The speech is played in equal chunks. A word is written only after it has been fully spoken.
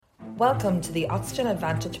Welcome to the Oxygen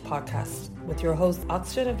Advantage podcast with your host,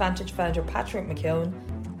 Oxygen Advantage founder Patrick McKeown.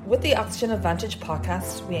 With the Oxygen Advantage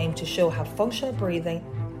podcast, we aim to show how functional breathing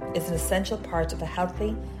is an essential part of a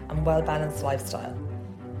healthy and well-balanced lifestyle.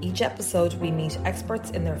 Each episode, we meet experts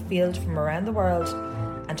in their field from around the world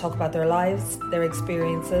and talk about their lives, their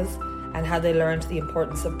experiences, and how they learned the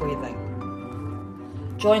importance of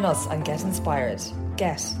breathing. Join us and get inspired.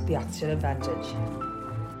 Get the Oxygen Advantage.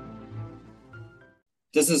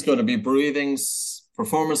 This is going to be breathing's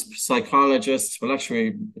performance psychologist. Well, actually,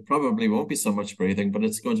 it probably won't be so much breathing, but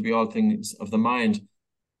it's going to be all things of the mind.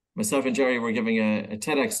 Myself and Gerry were giving a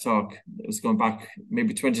TEDx talk. It was going back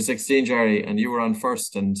maybe 2016, Gerry, and you were on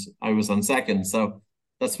first and I was on second. So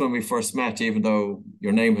that's when we first met, even though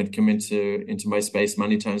your name had come into my space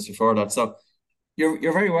many times before that. So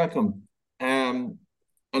you're very welcome. And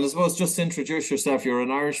I suppose just introduce yourself. You're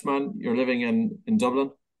an Irishman. You're living in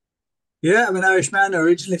Dublin. Yeah, I'm an Irishman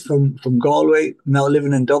originally from Galway, now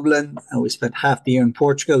living in Dublin, and we spent half the year in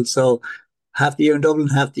Portugal. So half the year in Dublin,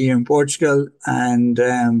 half the year in Portugal. And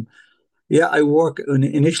I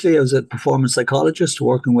initially I was a performance psychologist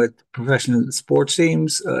working with professional sports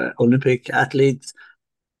teams, Olympic athletes.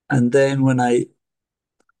 And then when I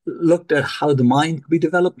looked at how the mind could be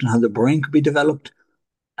developed and how the brain could be developed,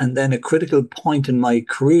 and then a critical point in my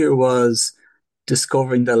career was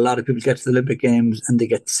discovering that a lot of people get to the Olympic Games and they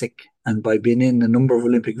get sick. And by being in a number of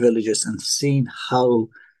Olympic villages and seeing how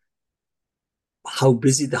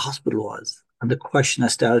busy the hospital was, and the question I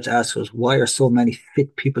started to ask was, why are so many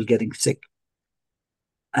fit people getting sick?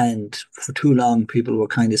 And for too long, people were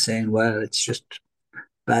kind of saying, well, it's just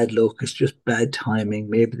bad luck, it's just bad timing.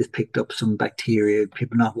 Maybe they've picked up some bacteria,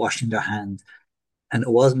 people not washing their hands. And it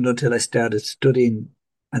wasn't until I started studying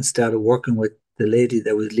and started working with the lady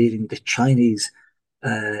that was leading the Chinese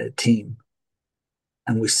team.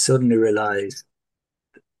 And we suddenly realized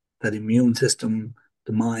that immune system,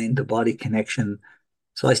 the mind, the body connection.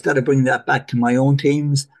 So I started bringing that back to my own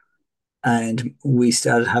teams. And we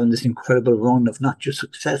started having this incredible run of not just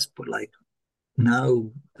success, but like now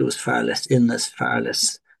there was far less illness, far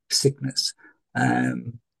less sickness.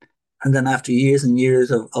 And then after years and years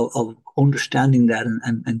of understanding that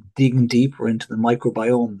and digging deeper into the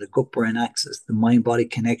microbiome, the gut-brain axis, the mind-body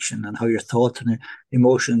connection, and how your thoughts and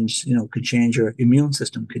emotions, can change your immune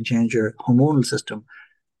system, can change your hormonal system,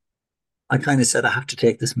 I kind of said I have to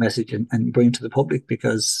take this message and bring it to the public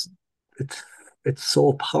because it's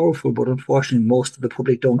so powerful, but unfortunately most of the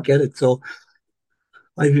public don't get it. So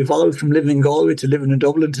I've evolved from living in Galway to living in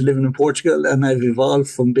Dublin to living in Portugal, and I've evolved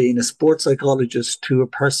from being a sports psychologist to a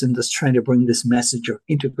person that's trying to bring this message of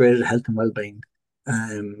integrated health and well-being,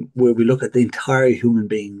 where we look at the entire human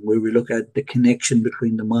being, where we look at the connection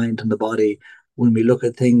between the mind and the body, when we look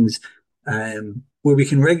at things where we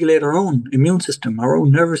can regulate our own immune system, our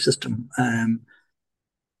own nervous system.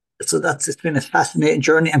 So it's been a fascinating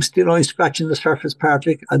journey. I'm still only scratching the surface,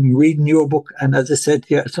 Patrick. I'm reading your book. And as I said,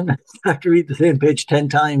 sometimes I have to read the same page 10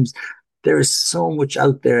 times. There is so much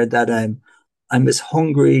out there that I'm as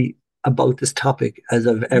hungry about this topic as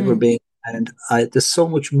I've ever been. And there's so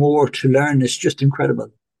much more to learn. It's just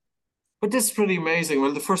incredible. But this is pretty amazing.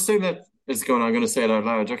 Well, the first thing that is going on, I'm going to say it out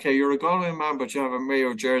loud. Okay, you're a Galway man, but you have a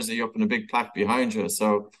Mayo jersey up and a big plaque behind you.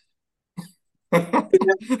 So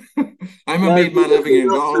I'm a Meath man living in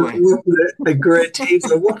Galway. A great team.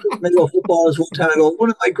 I worked with Mayo footballers one time ago. One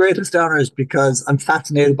of my greatest honours because I'm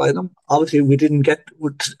fascinated by them. Obviously, we didn't get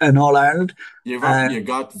an All Ireland. You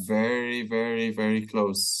got very, very, very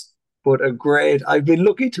close. But I've been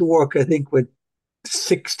lucky to work, I think, with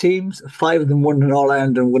 6 teams. 5 of them won an All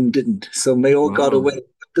Ireland and 1 didn't. So Mayo got away.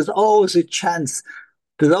 There's always a chance.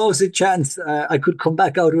 I could come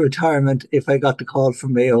back out of retirement if I got the call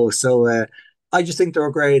from Mayo. So I just think they're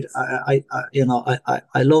great. I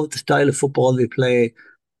love the style of football they play.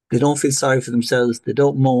 They don't feel sorry for themselves. They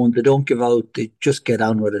don't moan. They don't give out. They just get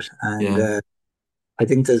on with it. And I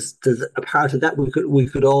think there's a part of that we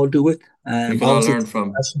could all do it. We could all learn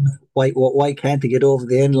from. Why can't they get over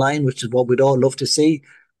the end line, which is what we'd all love to see.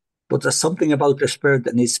 But there's something about their spirit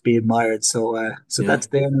that needs to be admired. So that's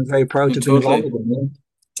there, and I'm very proud to be involved with them.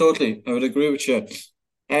 Totally, I would agree with you.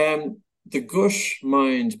 The gut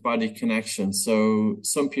mind body connection. So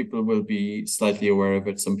some people will be slightly aware of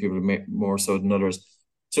it. Some people may more so than others.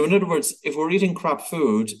 So in other words, if we're eating crap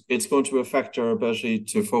food, it's going to affect our ability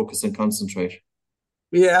to focus and concentrate.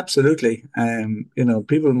 Yeah, absolutely.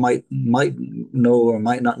 People might know or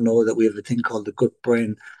might not know that we have a thing called the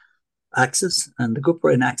gut-brain axis, and the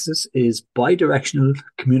gut-brain axis is bidirectional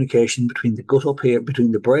communication between the gut up here,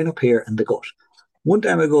 between the brain up here and the gut. One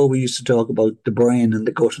time ago, we used to talk about the brain and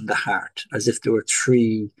the gut and the heart as if there were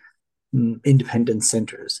 3 independent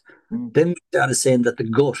centers. Mm. Then we started saying that the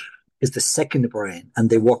gut is the second brain and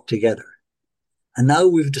they work together. And now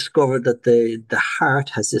we've discovered that the heart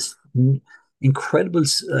has this incredible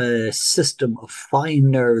system of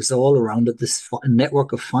fine nerves all around it, this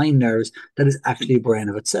network of fine nerves that is actually a brain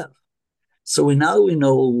of itself. So we know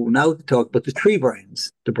now to talk about the three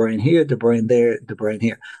brains, the brain here, the brain there, the brain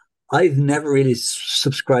here. I've never really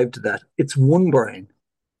subscribed to that. It's one brain.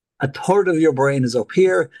 A third of your brain is up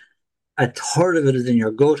here, a third of it is in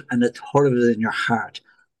your gut, and a third of it is in your heart.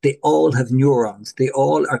 They all have neurons. They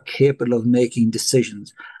all are capable of making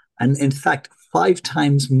decisions. And in fact, 5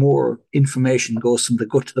 times more information goes from the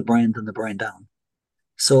gut to the brain than the brain down.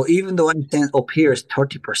 So even though I'm saying up here is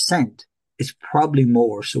 30%, it's probably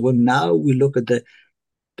more. So when now we look at the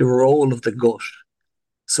role of the gut.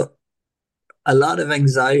 So a lot of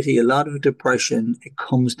anxiety, a lot of depression, it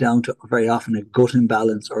comes down to very often a gut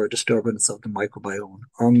imbalance or a disturbance of the microbiome.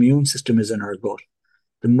 Our immune system is in our gut.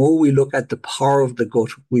 The more we look at the power of the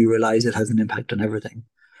gut, we realize it has an impact on everything.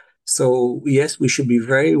 So yes, we should be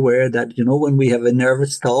very aware that, when we have a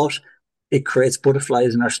nervous thought, it creates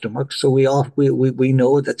butterflies in our stomach. So we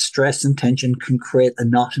know that stress and tension can create a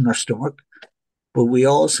knot in our stomach, but we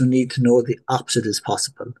also need to know the opposite is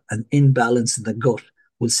possible. An imbalance in the gut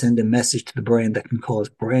will send a message to the brain that can cause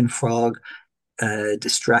brain fog,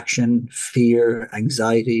 distraction, fear,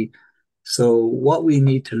 anxiety. So what we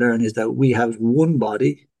need to learn is that we have one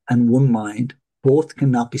body and one mind. Both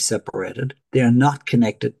cannot be separated. They are not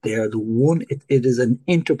connected. They are the one. It is an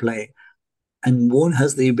interplay. And one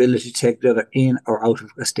has the ability to take the other in or out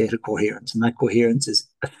of a state of coherence. And that coherence is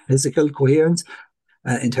a physical coherence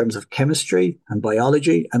in terms of chemistry and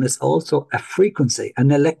biology. And it's also a frequency, an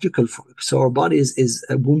electrical. So our body is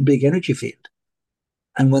one big energy field.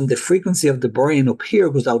 And when the frequency of the brain up here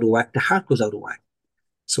goes out of whack, the heart goes out of whack.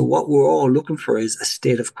 So what we're all looking for is a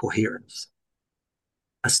state of coherence,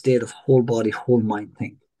 a state of whole body, whole mind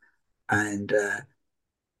thing. And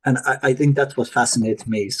I think that's what fascinates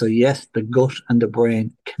me. So yes, the gut and the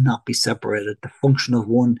brain cannot be separated. The function of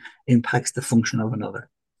one impacts the function of another.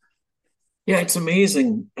 Yeah, it's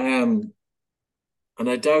amazing. And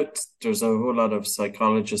I doubt there's a whole lot of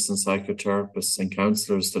psychologists and psychotherapists and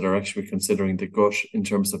counselors that are actually considering the gut in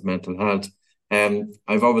terms of mental health.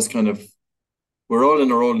 I've always we're all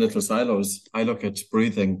in our own little silos. I look at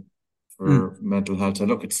breathing for mental health. I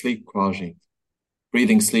look at sleep quality,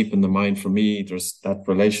 breathing, sleep, and the mind. For me, there's that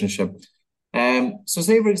relationship. So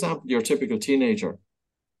say, for example, you're a typical teenager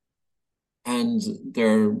and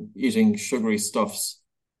they're eating sugary stuffs.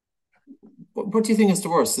 What do you think is the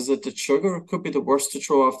worst? Is it the sugar could be the worst to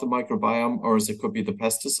throw off the microbiome, or could be the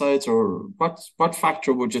pesticides, or what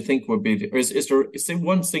factor would you think would be? Is there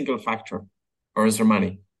one single factor, or is there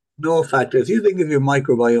many? No factor. If you think of your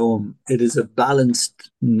microbiome, it is a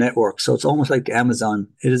balanced network. So it's almost like the Amazon.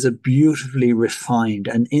 It is a beautifully refined,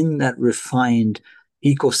 and in that refined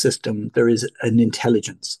ecosystem, there is an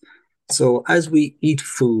intelligence. So as we eat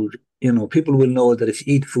food, people will know that if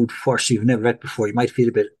you eat food first you've never ate before, you might feel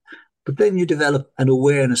a bit, but then you develop an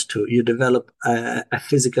awareness to it. You develop a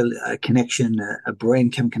physical connection, a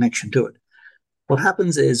brain chem connection to it. What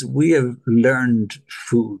happens is we have learned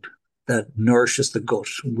food that nourishes the gut.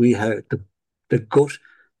 We have the gut,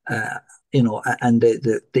 and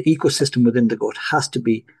the ecosystem within the gut has to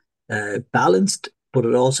be balanced, but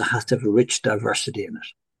it also has to have a rich diversity in it.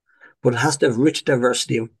 But it has to have rich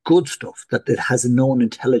diversity of good stuff, that it has a known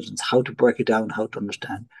intelligence, how to break it down, how to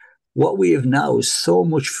understand. What we have now is so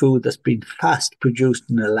much food that's been fast produced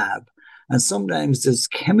in a lab. And sometimes there's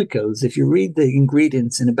chemicals. If you read the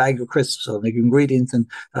ingredients in a bag of crisps or the ingredients in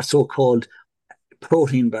a so-called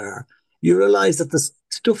protein bar, you realize that there's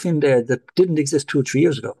stuff in there that didn't exist 2 or 3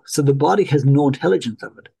 years ago. So the body has no intelligence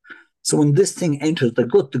of it. So when this thing enters the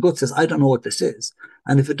gut says, I don't know what this is.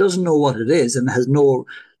 And if it doesn't know what it is and has no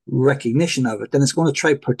recognition of it, then it's going to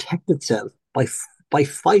try to protect itself by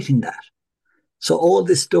fighting that. So all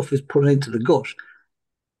this stuff is put into the gut,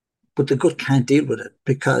 but the gut can't deal with it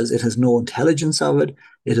because it has no intelligence of it.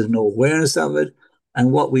 It has no awareness of it.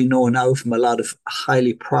 And what we know now from a lot of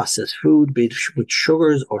highly processed food, be it with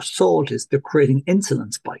sugars or salt, is they're creating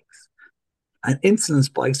insulin spikes. And insulin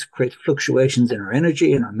spikes create fluctuations in our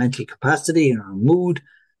energy, in our mental capacity, in our mood.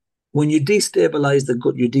 When you destabilize the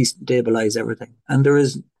gut, you destabilize everything. And there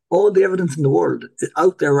is all the evidence in the world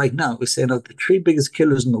out there right now is saying that the 3 biggest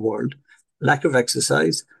killers in the world: lack of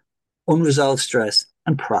exercise, unresolved stress,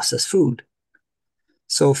 and processed food.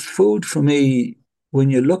 So food for me, when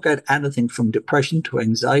you look at anything from depression to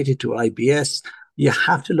anxiety to IBS, you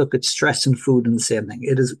have to look at stress and food in the same thing.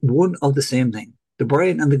 It is one of the same thing. The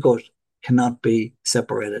brain and the gut cannot be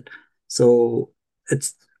separated. So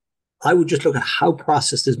I would just look at how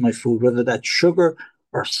processed is my food, whether that's sugar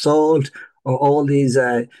or salt or all these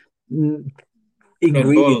Red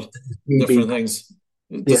ingredients. Bull, different things.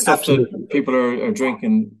 The Yeah, stuff absolutely. that people are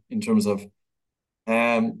drinking in terms of.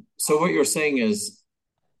 So what you're saying is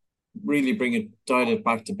really dial it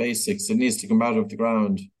back to basics. It needs to come out of the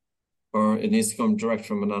ground, or it needs to come direct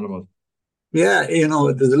from an animal. Yeah,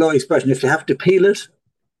 there's a lot of expression. If you have to peel it,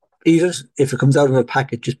 eat it. If it comes out of a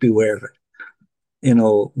packet, just beware of it.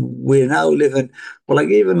 We're now living, well, like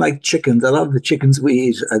even like chickens, a lot of the chickens we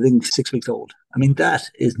eat, I think 6 weeks old. I mean, that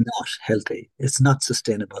is not healthy. It's not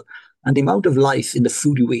sustainable. And the amount of life in the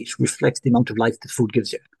food you eat reflects the amount of life the food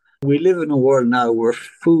gives you. We live in a world now where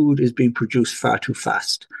food is being produced far too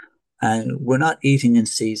fast. And we're not eating in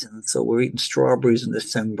season. So we're eating strawberries in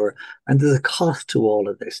December. And there's a cost to all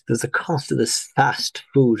of this. There's a cost to this fast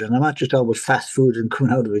food. And I'm not just talking about fast food and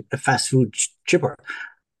coming out of a fast food chipper.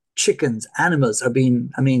 Chickens, animals are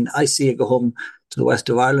being, I mean, I see it go home to the west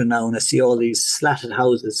of Ireland now and I see all these slatted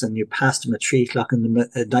houses and you pass them at 3 o'clock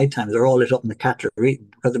at night time. They're all lit up and the cattle are eating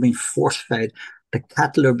because they're being force fed. The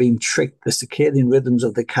cattle are being tricked. The circadian rhythms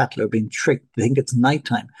of the cattle are being tricked. They think it's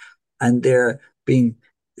nighttime and they're being,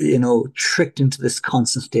 tricked into this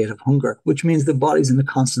constant state of hunger, which means the body's in a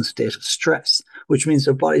constant state of stress, which means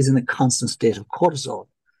their body's in a constant state of cortisol.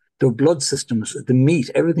 Their blood systems, the meat,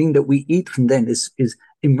 everything that we eat from then is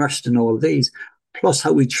immersed in all of these, plus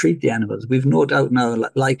how we treat the animals. We've no doubt now,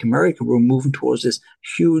 like America, we're moving towards this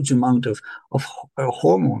huge amount of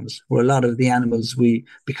hormones, where a lot of the animals,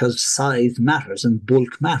 because size matters and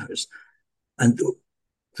bulk matters. And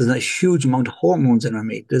there's a huge amount of hormones in our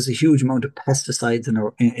meat. There's a huge amount of pesticides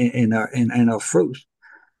in our fruit.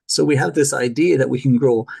 So we have this idea that we can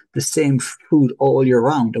grow the same food all year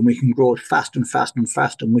round and we can grow it faster and faster and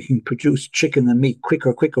faster and we can produce chicken and meat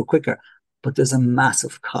quicker. But there's a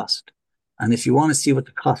massive cost. And if you want to see what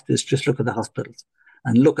the cost is, just look at the hospitals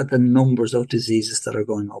and look at the numbers of diseases that are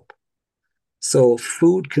going up. So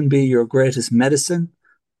food can be your greatest medicine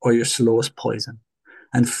or your slowest poison.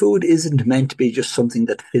 And food isn't meant to be just something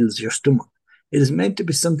that fills your stomach. It is meant to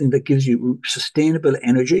be something that gives you sustainable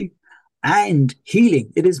energy and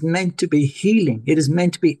healing. It is meant to be healing. It is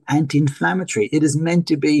meant to be anti-inflammatory. It is meant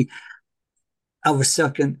to be of a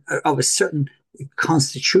certain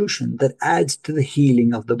constitution that adds to the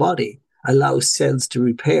healing of the body, allows cells to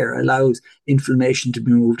repair, allows inflammation to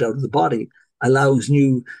be moved out of the body, allows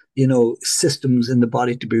new, systems in the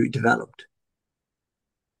body to be developed.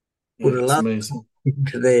 Yeah, But a it's lot amazing.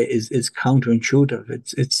 today is counterintuitive.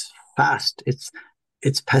 It's fast. It's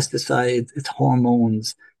pesticides. It's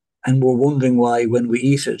hormones, and we're wondering why when we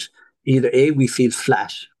eat it, either A, we feel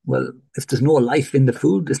flat. Well, if there's no life in the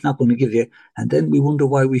food, it's not going to give you. And then we wonder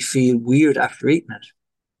why we feel weird after eating it,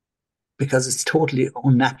 because it's totally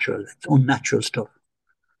unnatural. It's unnatural stuff.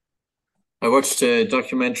 I watched a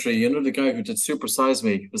documentary. You know the guy who did Super Size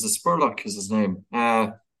Me? Was it Spurlock is his name?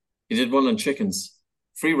 He did one on chickens,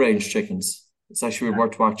 free range chickens. It's actually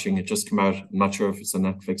worth watching. It just came out. I'm not sure if it's on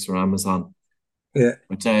Netflix or Amazon. Yeah.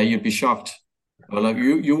 But you'd be shocked. Well,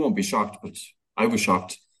 you won't be shocked, but I was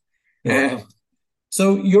shocked. Yeah.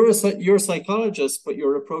 So you're a psychologist, but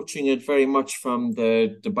you're approaching it very much from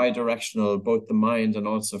the bidirectional, both the mind and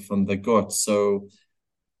also from the gut. So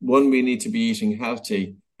one, we need to be eating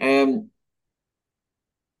healthy.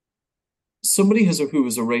 Somebody who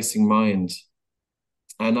has a racing mind,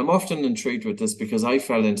 and I'm often intrigued with this because I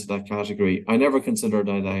fell into that category. I never considered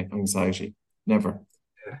that anxiety, never.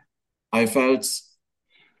 Yeah. I felt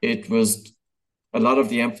it was a lot of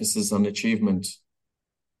the emphasis on achievement.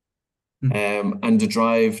 And the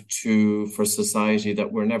drive for society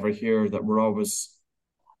that we're never here, that we're always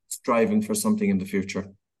striving for something in the future.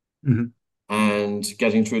 Mm-hmm. And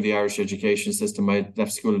getting through the Irish education system, I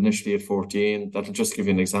left school initially at 14. That'll just give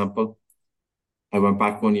you an example. I went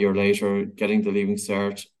back 1 year later, getting the Leaving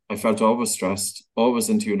Cert. I felt always stressed, always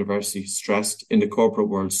into university, stressed, in the corporate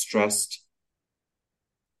world, stressed.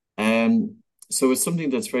 So it's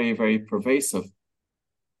something that's very, very pervasive.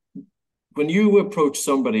 When you approach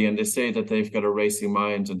somebody and they say that they've got a racing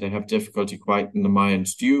mind and they have difficulty quieting the mind,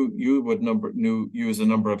 you would use a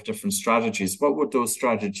number of different strategies. What would those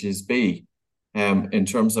strategies be in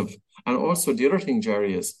terms of, and also the other thing,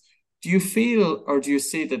 Gerry, is, do you feel or do you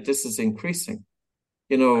see that this is increasing?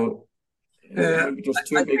 Maybe just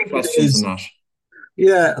two big questions in that.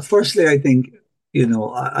 Yeah, firstly, I think,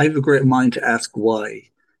 I have a great mind to ask why.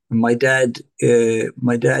 My dad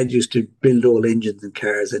used to build old engines in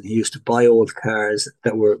cars, and he used to buy old cars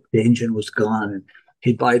the engine was gone, and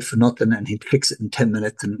he'd buy it for nothing, and he'd fix it in 10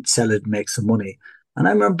 minutes and sell it and make some money. And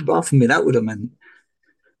I remember often being out with him, and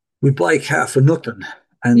we'd buy a car for nothing,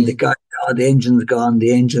 and the guy oh, the engine's gone,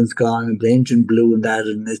 the engine blew and that,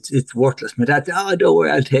 and it's worthless. My dad said, oh, don't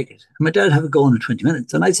worry, I'll take it. And my dad have it going in 20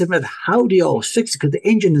 minutes. And I said, Dad, how do you always fix it? Because the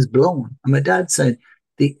engine is blown. And my dad said,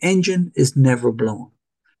 the engine is never blown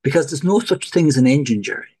because there's no such thing as an engine,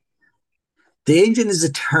 Gerry. The engine is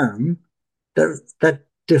a term that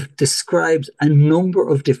describes a number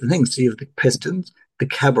of different things. So you have the pistons, the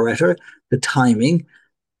carburetor, the timing.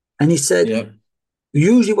 And he said,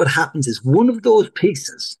 usually what happens is one of those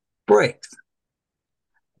pieces breaks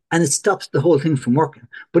and it stops the whole thing from working.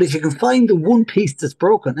 But if you can find the one piece that's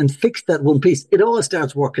broken and fix that one piece, it all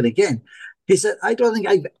starts working again. He said, I don't think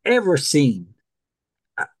I've ever seen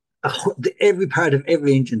every part of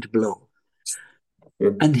every engine to blow.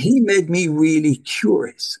 And he made me really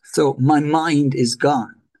curious. So my mind is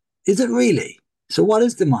gone. Is it really? So what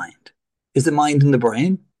is the mind? Is the mind in the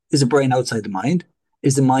brain? Is the brain outside the mind?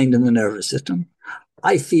 Is the mind in the nervous system?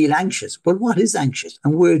 I feel anxious. But what is anxious?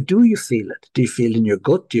 And where do you feel it? Do you feel it in your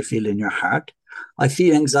gut? Do you feel it in your heart? I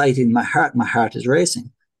feel anxiety in my heart. My heart is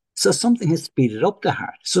racing. So something has speeded up the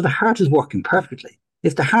heart. So the heart is working perfectly.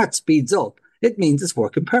 If the heart speeds up, it means it's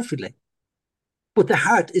working perfectly. But the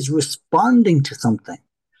heart is responding to something.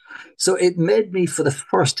 So it made me, for the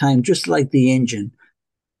first time, just like the engine,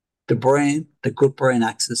 the brain, the gut-brain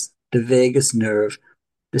axis, the vagus nerve,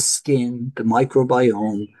 the skin, the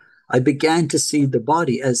microbiome, I began to see the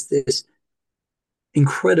body as this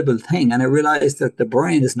incredible thing. And I realized that the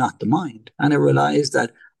brain is not the mind. And I realized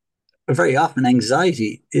that very often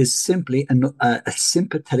anxiety is simply a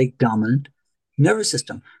sympathetic dominant nervous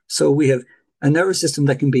system. So we have a nervous system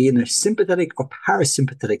that can be in a sympathetic or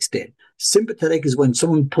parasympathetic state. Sympathetic is when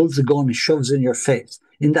someone pulls a gun and shoves it in your face.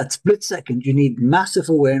 In that split second, you need massive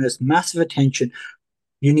awareness, massive attention.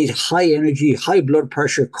 You need high energy, high blood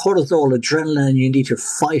pressure, cortisol, adrenaline, and you need to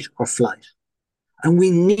fight or flight. And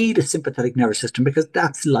we need a sympathetic nervous system because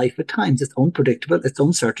that's life at times. It's unpredictable, it's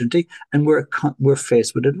uncertainty, and we're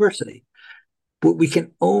faced with adversity. But we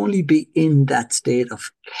can only be in that state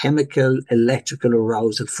of chemical, electrical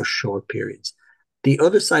arousal for short periods. The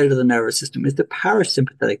other side of the nervous system is the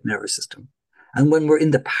parasympathetic nervous system. And when we're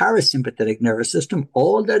in the parasympathetic nervous system,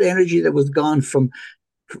 all that energy that was gone from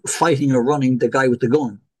fighting or running the guy with the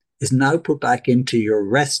gun is now put back into your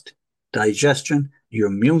rest, digestion, your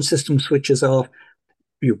immune system switches off,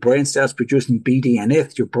 your brain starts producing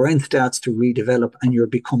BDNF, your brain starts to redevelop, and you're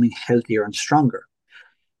becoming healthier and stronger.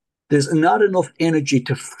 There's not enough energy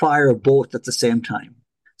to fire both at the same time.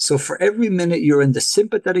 So for every minute you're in the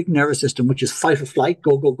sympathetic nervous system, which is fight or flight,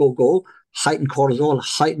 go, go, go, go, heightened cortisol,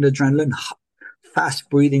 heightened adrenaline, fast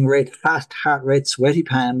breathing rate, fast heart rate, sweaty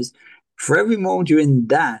palms. For every moment you're in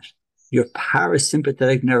that, your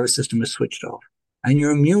parasympathetic nervous system is switched off and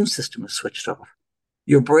your immune system is switched off.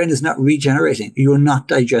 Your brain is not regenerating. You're not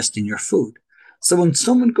digesting your food. So when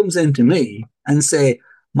someone comes into me and say,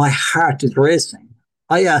 my heart is racing,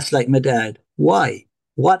 I ask, like my dad, why?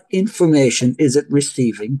 What information is it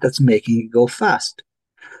receiving that's making it go fast?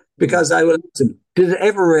 Because I will ask them, did it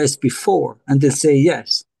ever race before? And they'll say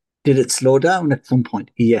yes. Did it slow down at some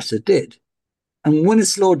point? Yes, it did. And when it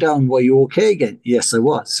slowed down, were you okay again? Yes, I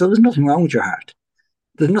was. So there's nothing wrong with your heart.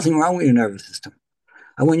 There's nothing wrong with your nervous system.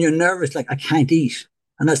 And when you're nervous, like, I can't eat.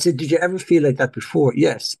 And I said, did you ever feel like that before?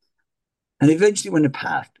 Yes. And eventually when it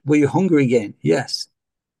passed, were you hungry again? Yes.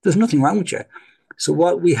 There's nothing wrong with you. So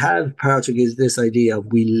what we have, Patrick, is this idea of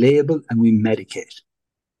we label and we medicate.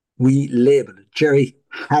 We label it. Gerry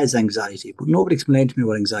has anxiety, but nobody explained to me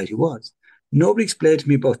what anxiety was. Nobody explained to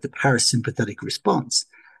me about the parasympathetic response.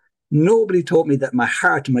 Nobody told me that my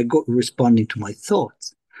heart and my gut were responding to my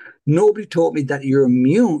thoughts. Nobody told me that your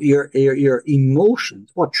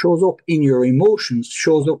emotions, what shows up in your emotions,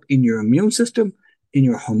 shows up in your immune system, in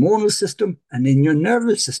your hormonal system, and in your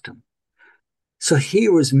nervous system. So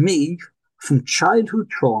here was me from childhood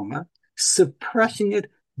trauma, suppressing it,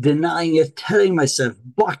 denying it, telling myself,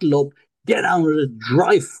 bottle up, get on with it,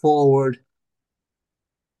 drive forward.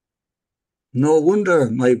 No wonder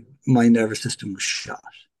my nervous system was shot.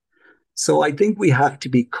 So I think we have to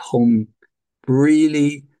become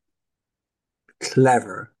really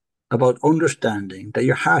clever about understanding that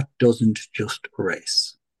your heart doesn't just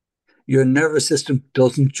race. Your nervous system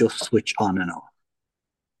doesn't just switch on and off.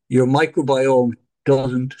 Your microbiome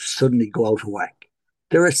doesn't suddenly go out of whack.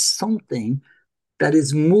 There is something that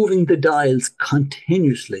is moving the dials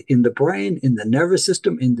continuously in the brain, in the nervous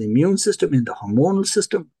system, in the immune system, in the hormonal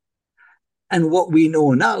system. And what we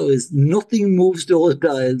know now is nothing moves those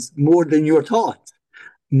dials more than your thoughts,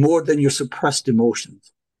 more than your suppressed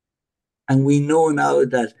emotions. And we know now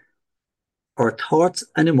that our thoughts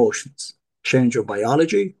and emotions change our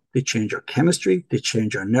biology, they change our chemistry, they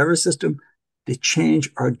change our nervous system, They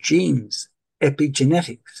change our genes,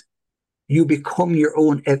 epigenetics. You become your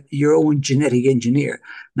own genetic engineer.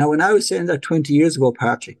 Now, when I was saying that 20 years ago,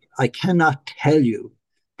 Patrick, I cannot tell you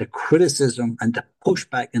the criticism and the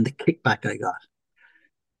pushback and the kickback I got.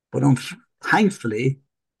 But thankfully,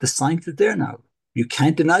 the science is there now. You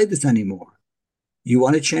can't deny this anymore. You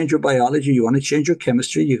want to change your biology, you want to change your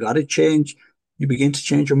chemistry, you begin to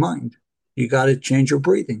change your mind. You got to change your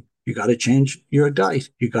breathing. You got to change your diet.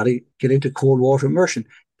 You got to get into cold water immersion,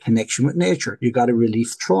 connection with nature. You got to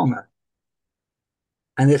relieve trauma.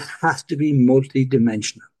 And it has to be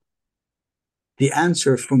multidimensional. The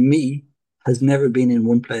answer for me has never been in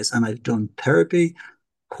one place. And I've done therapy,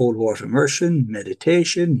 cold water immersion,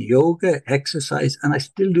 meditation, yoga, exercise, and I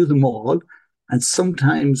still do them all. And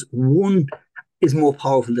sometimes one is more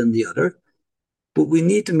powerful than the other. But we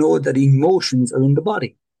need to know that emotions are in the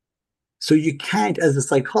body. So you can't, as a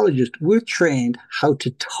psychologist, we're trained how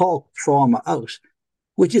to talk trauma out,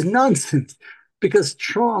 which is nonsense because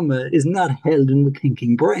trauma is not held in the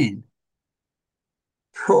thinking brain.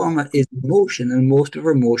 Trauma is emotion, and most of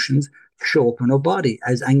our emotions show up in our body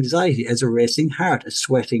as anxiety, as a racing heart, as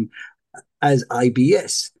sweating, as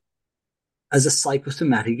IBS, as a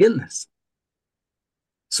psychosomatic illness.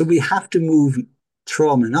 So we have to move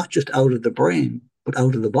trauma not just out of the brain, but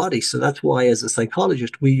out of the body. So that's why, as a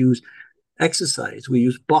psychologist, we use exercise, we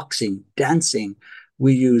use boxing, dancing,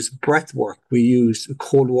 we use breath work, we use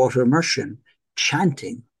cold water immersion,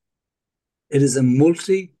 chanting. It is a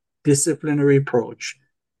multidisciplinary approach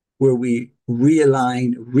where we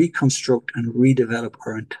realign, reconstruct, and redevelop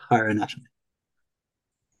our entire anatomy.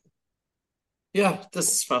 Yeah,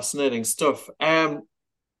 this is fascinating stuff. In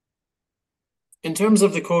terms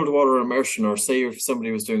of the cold water immersion, or say if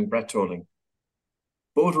somebody was doing breath holding,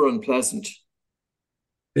 both are unpleasant.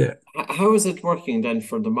 Yeah. How is it working then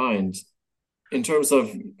for the mind? In terms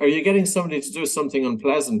of, are you getting somebody to do something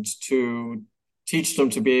unpleasant to teach them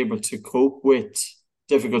to be able to cope with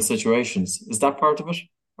difficult situations? Is that part of it?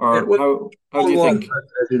 Or how do you think?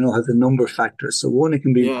 As you know, has a number of factors. So one, it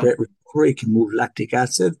can be great recovery, it can move lactic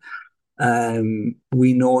acid.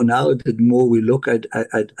 We know now that the more we look at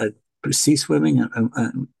sea swimming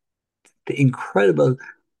and the incredible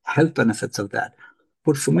health benefits of that.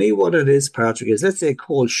 But for me, what it is, Patrick, is let's say a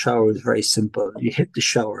cold shower is very simple. You hit the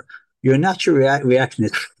shower. Your natural reaction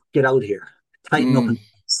is get out here, tighten up.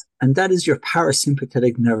 And that is your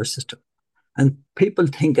parasympathetic nervous system. And people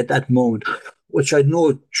think at that moment, which I had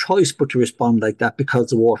no choice but to respond like that because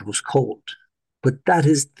the water was cold. But that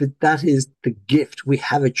is the gift. We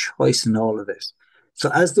have a choice in all of this. So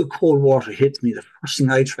as the cold water hits me, the first thing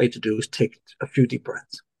I try to do is take a few deep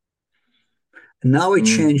breaths. And now I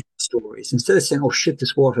change stories. Instead of saying, oh shit,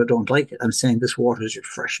 this water, I don't like it, I'm saying this water is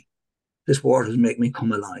refreshing. This water is making me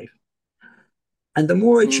come alive. And the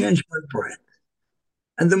more I change my breath,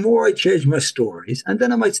 and the more I change my stories, and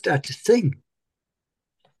then I might start to sing.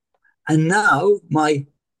 And now my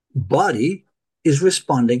body is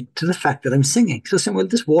responding to the fact that I'm singing. So saying, well,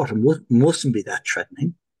 this water mustn't be that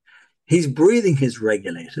threatening. His breathing is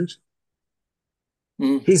regulated.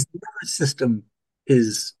 His nervous system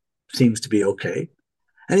seems to be okay.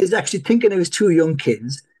 And he's actually thinking of his two young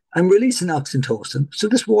kids and releasing oxytocin. So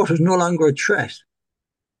this water is no longer a threat.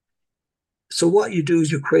 So what you do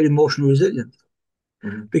is you create emotional resilience.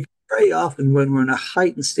 Because very often when we're in a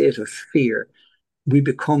heightened state of fear, we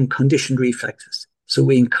become conditioned reflexes. So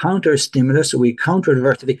we encounter a stimulus, or we encounter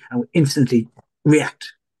adversity, and we instantly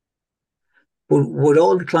react. But with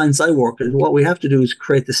all the clients I work with, what we have to do is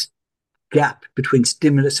create this gap between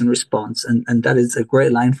stimulus and response. And that is a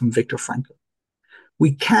great line from Viktor Frankl.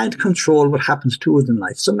 We can't control what happens to us in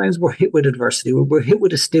life. Sometimes we're hit with adversity. We're hit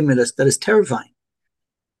with a stimulus that is terrifying.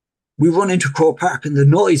 We run into Crow Park and the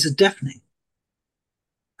noise is deafening.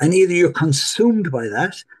 And either you're consumed by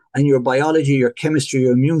that and your biology, your chemistry,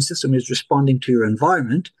 your immune system is responding to your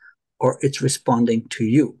environment, or it's responding to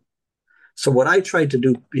you. So what I try to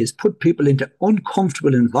do is put people into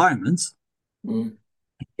uncomfortable environments and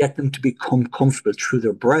get them to become comfortable through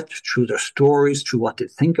their breath, through their stories, through what they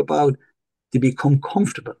think about. They become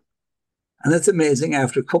comfortable. And that's amazing.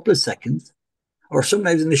 After a couple of seconds, or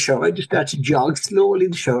sometimes in the shower, I just start to jog slowly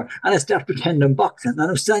in the shower and I start pretending I'm boxing and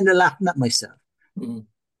I'm starting to laughing at myself.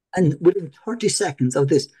 And within 30 seconds of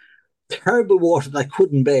this terrible water that I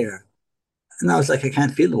couldn't bear, and I was like, I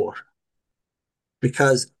can't feel the water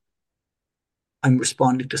because I'm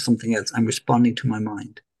responding to something else. I'm responding to my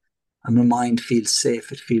mind. And my mind feels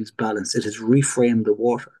safe. It feels balanced. It has reframed the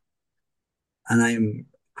water. And I'm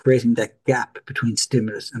creating that gap between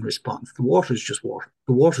stimulus and response. The water is just water.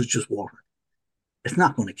 The water is just water. It's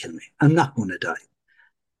not going to kill me. I'm not going to die.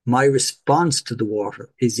 My response to the water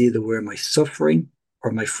is either where my suffering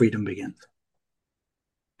or my freedom begins.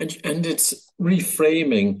 And it's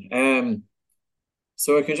reframing.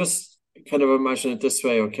 So I can just kind of imagine it this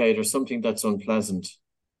way. Okay, there's something that's unpleasant,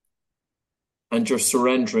 and you're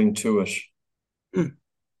surrendering to it. Mm.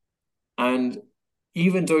 And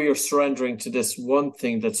even though you're surrendering to this one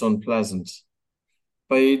thing that's unpleasant,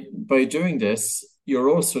 by doing this, you're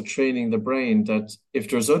also training the brain that if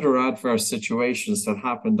there's other adverse situations that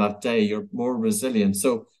happen that day, you're more resilient.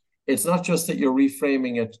 So it's not just that you're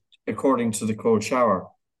reframing it according to the cold shower,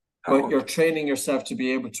 but you're training yourself to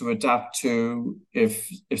be able to adapt to if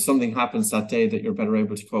something happens that day that you're better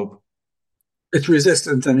able to cope. It's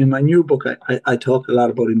resistance. And in my new book, I talk a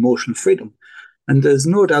lot about emotional freedom. And there's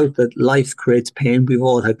no doubt that life creates pain. We've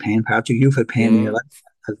all had pain. Patrick, you've had pain in Yeah, your life.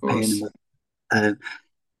 I've of had pain in course.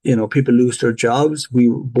 my people lose their jobs. We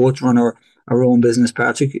both run our own business,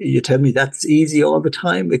 Patrick. You tell me that's easy all the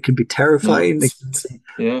time. It can be No, terrifying.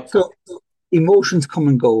 yeah. So emotions come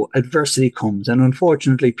and go, adversity comes, and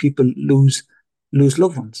unfortunately people lose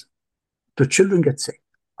loved ones. Their children get sick.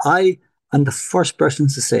 I am the first person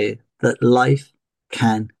to say that life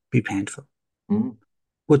can be painful. Mm.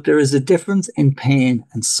 But there is a difference in pain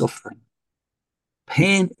and suffering.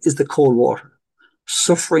 Pain is the cold water.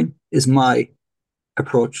 Suffering is my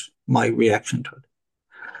approach, my reaction to it.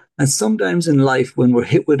 And sometimes in life, when we're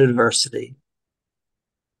hit with adversity,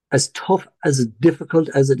 as tough, as difficult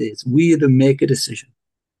as it is, we either make a decision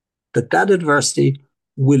that adversity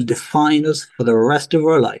will define us for the rest of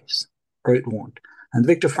our lives, or it won't. And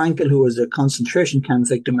Viktor Frankl, who was a concentration camp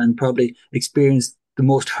victim and probably experienced the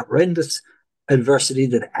most horrendous adversity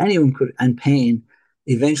that anyone could, and pain,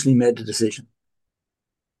 eventually made the decision.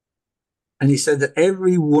 And he said that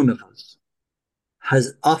every one of us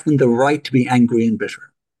has often the right to be angry and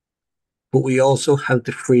bitter, but we also have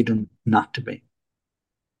the freedom not to be.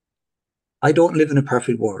 I don't live in a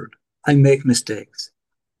perfect world. I make mistakes.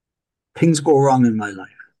 Things go wrong in my life.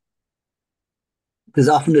 There's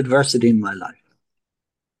often adversity in my life,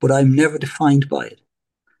 but I'm never defined by it.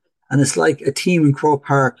 And it's like a team in Croke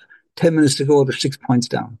Park, 10 minutes to go, they're 6 points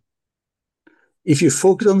down. If you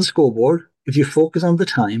focus on the scoreboard, if you focus on the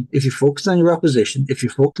time, if you focus on your opposition, if you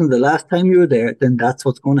focus on the last time you were there, then that's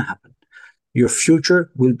what's going to happen. Your future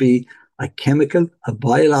will be a chemical, a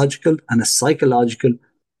biological, and a psychological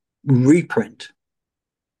reprint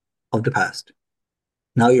of the past.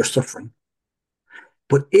 Now you're suffering.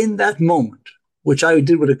 But in that moment, which I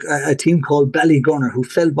did with a team called Ballygunner, who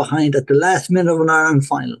fell behind at the last minute of an Ireland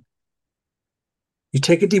final, you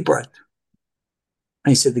take a deep breath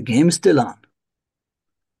and you say, the game is still on.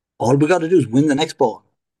 All we got to do is win the next ball.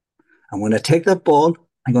 And when I take that ball,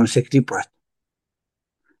 I'm going to take a deep breath.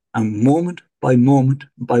 And moment by moment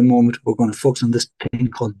by moment, we're going to focus on this thing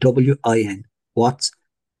called WIN. What's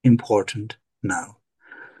important now?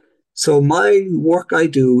 So my work I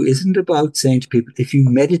do isn't about saying to people, if you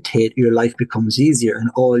meditate, your life becomes easier and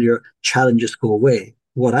all your challenges go away.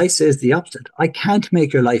 What I say is the opposite. I can't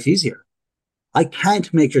make your life easier. I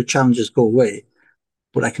can't make your challenges go away,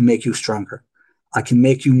 but I can make you stronger. I can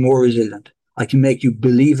make you more resilient. I can make you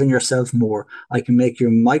believe in yourself more. I can make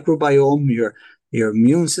your microbiome, your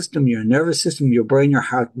immune system, your nervous system, your brain, your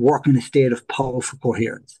heart work in a state of powerful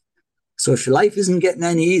coherence. So if your life isn't getting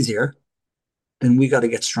any easier, then we got to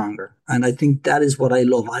get stronger. And I think that is what I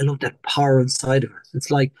love. I love that power inside of us.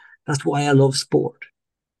 It's like, that's why I love sport.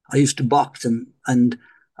 I used to box and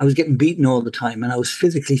I was getting beaten all the time and I was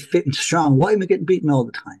physically fit and strong. Why am I getting beaten all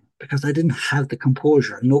the time? Because I didn't have the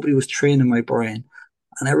composure. Nobody was training my brain.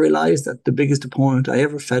 And I realized that the biggest opponent I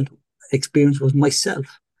ever experienced was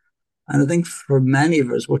myself. And I think for many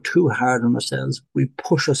of us, we're too hard on ourselves. We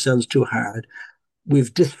push ourselves too hard.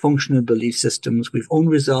 We've dysfunctional belief systems. We've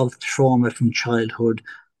unresolved trauma from childhood.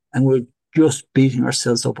 And we're just beating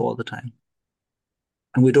ourselves up all the time.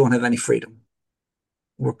 And we don't have any freedom.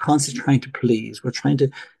 We're constantly trying to please. We're trying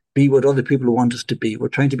to be what other people want us to be. We're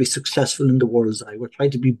trying to be successful in the world's eye. We're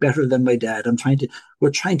trying to be better than my dad. We're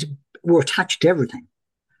attached to everything.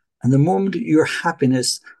 And the moment your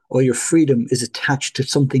happiness or your freedom is attached to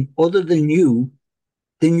something other than you,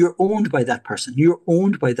 then you're owned by that person. You're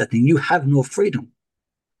owned by that thing. You have no freedom.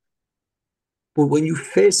 But when you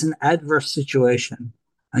face an adverse situation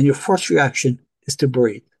and your first reaction is to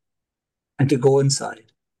breathe and to go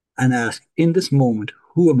inside and ask, in this moment,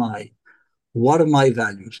 who am I? What are my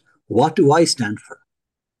values? What do I stand for?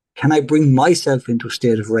 Can I bring myself into a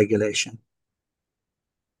state of regulation?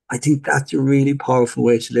 I think that's a really powerful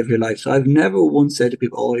way to live your life. So I've never once said to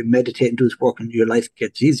people, oh, meditate and do this work and your life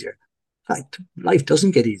gets easier. In fact, life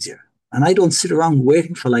doesn't get easier. And I don't sit around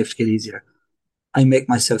waiting for life to get easier. I make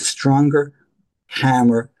myself stronger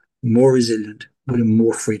calmer, more resilient, with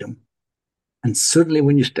more freedom. And suddenly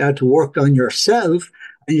when you start to work on yourself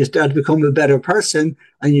and you start to become a better person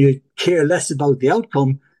and you care less about the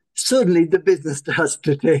outcome, suddenly the business starts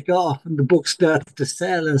to take off and the book starts to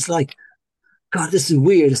sell. And it's like, God, this is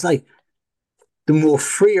weird. It's like the more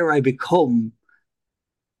freer I become,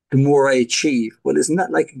 the more I achieve. Well, isn't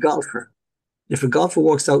that like a golfer? If a golfer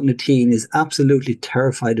walks out in a tee and is absolutely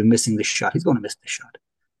terrified of missing the shot, he's going to miss the shot.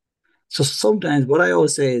 So sometimes what I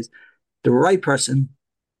always say is the right person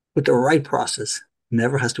with the right process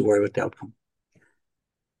never has to worry about the outcome.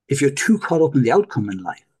 If you're too caught up in the outcome in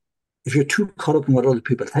life, if you're too caught up in what other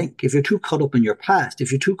people think, if you're too caught up in your past,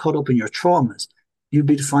 if you're too caught up in your traumas, you'll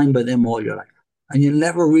be defined by them all your life. And you'll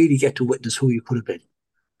never really get to witness who you could have been.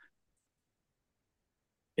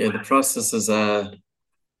 Yeah, the process is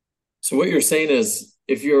so what you're saying is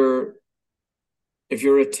if your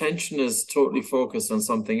attention is totally focused on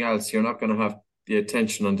something else, you're not going to have the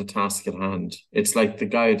attention on the task at hand. It's like the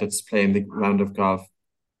guy that's playing the round of golf.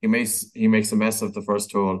 He makes a mess of the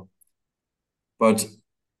first hole, but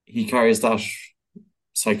he carries that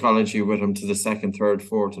psychology with him to the second, third,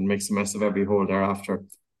 fourth, and makes a mess of every hole thereafter.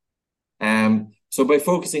 So by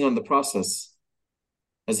focusing on the process,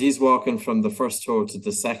 as he's walking from the first hole to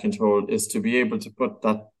the second hole, is to be able to put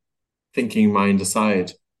that thinking mind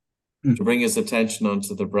aside, to bring his attention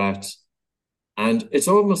onto the breath. And it's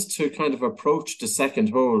almost to kind of approach the second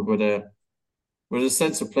hole with a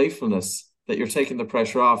sense of playfulness, that you're taking the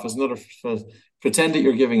pressure off. As another, pretend that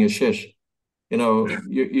you're giving a shit. You know,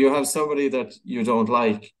 you have somebody that you don't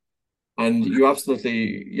like, and you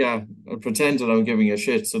absolutely, pretend that I'm giving a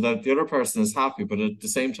shit so that the other person is happy, but at the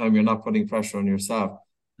same time, you're not putting pressure on yourself.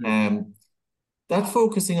 That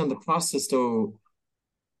focusing on the process, though,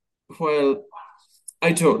 well,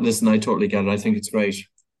 I totally get it. I think it's great.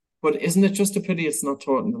 But isn't it just a pity it's not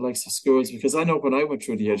taught in the likes of schools? Because I know when I went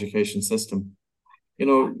through the education system, you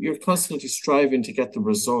know, you're constantly striving to get the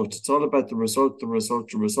result. It's all about the result, the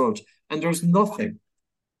result, the result. And there's nothing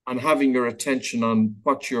on having your attention on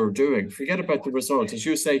what you're doing. Forget about the result. As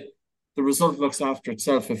you say, the result looks after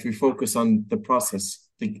itself if we focus on the process.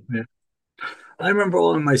 Yeah. I remember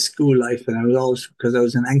all in my school life, and I was always, because I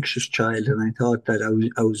was an anxious child, and I thought that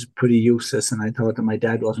I was pretty useless, and I thought that my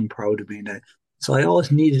dad wasn't proud of me. So I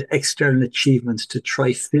always needed external achievements to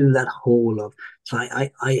try fill that hole of. So I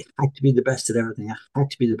had to be the best at everything. I had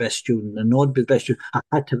to be the best student, and not be the best student. I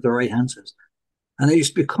had to have the right answers. And I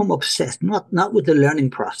used to become obsessed, not with the learning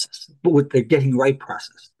process, but with the getting right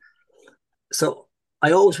process. So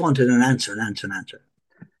I always wanted an answer, an answer, an answer.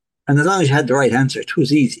 And as long as you had the right answer, it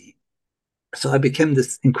was easy. So I became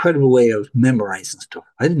this incredible way of memorizing stuff.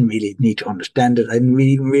 I didn't really need to understand it. I didn't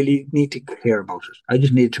really need to care about it. I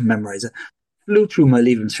just needed to memorize it. Flew through my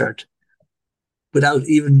leaving cert without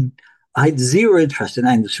even, I had zero interest in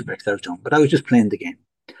any of the subjects I was doing, but I was just playing the game.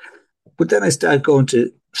 But then I started going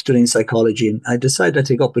to studying psychology, and I decided to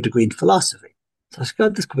take up a degree in philosophy. So I said,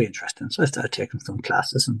 God, this could be interesting. So I started taking some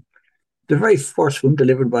classes, and the very first one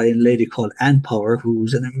delivered by a lady called Ann Power,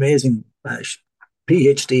 who's an amazing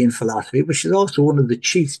PhD in philosophy, but she's also one of the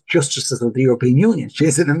chief justices of the European Union.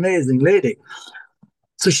 She's an amazing lady.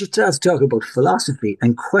 So she starts talking about philosophy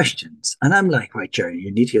and questions. And I'm like, right, Gerry,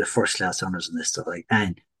 you need to get a first class honours in this stuff. Like,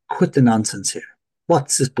 Anne, quit the nonsense here.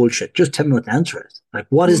 What's this bullshit? Just tell me what the answer is. Like,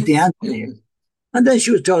 what is the answer here? And then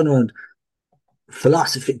she was talking about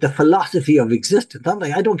philosophy, the philosophy of existence. I'm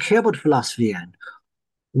like, I don't care about philosophy, Anne.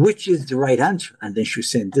 Which is the right answer? And then she was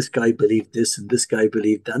saying, this guy believed this and this guy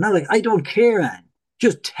believed that. And I'm like, I don't care, Anne.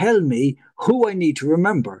 Just tell me who I need to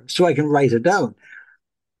remember so I can write it down.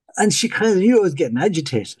 And she kind of knew I was getting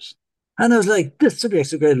agitated. And I was like, this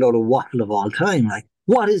subject's a great load of waffle of all time. Like,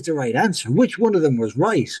 what is the right answer? Which one of them was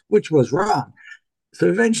right? Which was wrong? So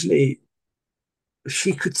eventually,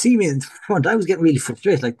 she could see me in front. I was getting really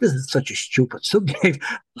frustrated. Like, this is such a stupid subject.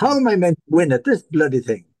 How am I meant to win at this bloody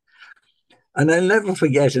thing? And I'll never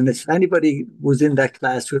forget. And if anybody was in that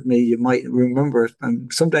class with me, you might remember it.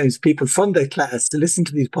 And sometimes people from that class to listen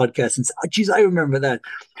to these podcasts and say, oh, geez, I remember that.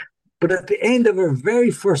 But at the end of her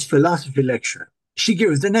very first philosophy lecture, she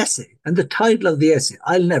gives an essay. And the title of the essay,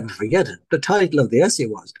 I'll never forget it. The title of the essay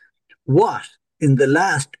was, What, in the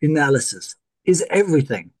Last Analysis, is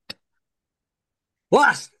Everything?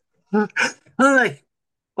 What? And I'm like,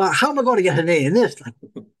 well, how am I going to get an A in this?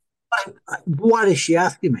 Like, what is she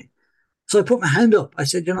asking me? So I put my hand up. I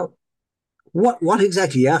said, what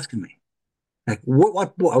exactly are you asking me? Like,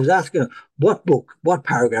 what book? I was asking her, what book, what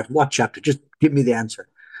paragraph, what chapter? Just give me the answer.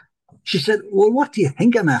 She said, well, what do you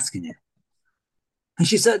think I'm asking you? And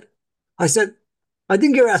I said, I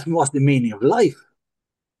think you're asking what's the meaning of life.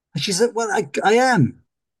 And she said, well, I am.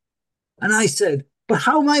 And I said, but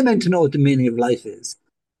how am I meant to know what the meaning of life is?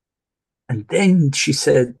 And then she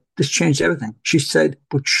said, this changed everything. She said,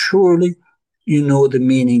 but surely you know the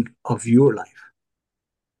meaning of your life.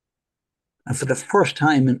 And for the first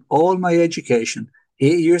time in all my education,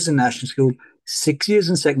 8 years in national school, 6 years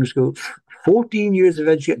in secondary school, 14 years of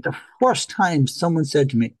education, the first time someone said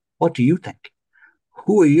to me, what do you think?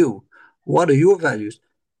 Who are you? What are your values?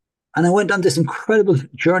 And I went on this incredible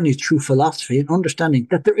journey through philosophy and understanding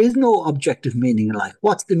that there is no objective meaning in life.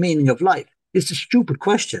 What's the meaning of life? It's a stupid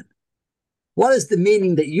question. What is the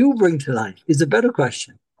meaning that you bring to life is a better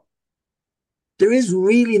question. There is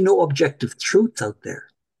really no objective truth out there,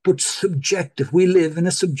 but subjective. We live in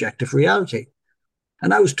a subjective reality.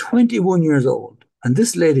 And I was 21 years old, and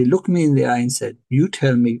this lady looked me in the eye and said, you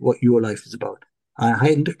tell me what your life is about. I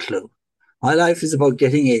hadn't a clue. My life is about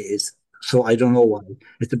getting A's, so I don't know why.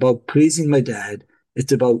 It's about pleasing my dad.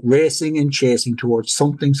 It's about racing and chasing towards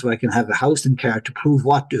something so I can have a house and car to prove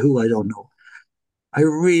what to who, I don't know. I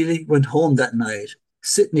really went home that night,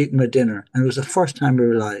 sitting eating my dinner, and it was the first time I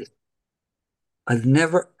realized I've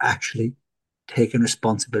never actually taken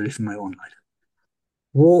responsibility for my own life.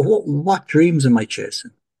 Whoa, what dreams am I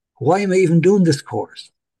chasing? Why am I even doing this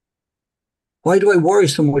course? Why do I worry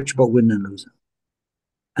so much about winning and losing?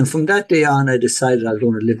 And from that day on, I decided I was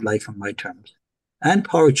going to live life on my terms. And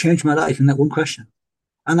power changed my life in that one question.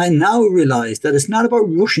 And I now realize that it's not about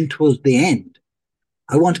rushing towards the end.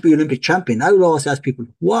 I want to be Olympic champion. I will always ask people,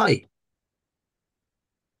 why?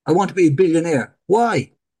 I want to be a billionaire.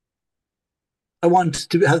 Why? I want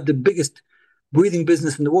to have the biggest breathing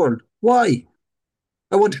business in the world. Why?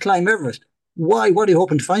 I want to climb Everest. Why? What are you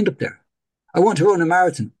hoping to find up there? I want to run a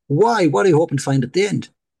marathon. Why? What are you hoping to find at the end?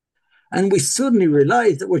 And we suddenly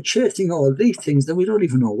realize that we're chasing all these things that we don't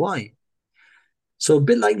even know why. So a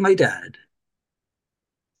bit like my dad,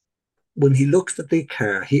 when he looks at the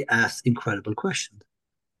car, he asks incredible questions.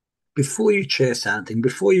 Before you chase anything,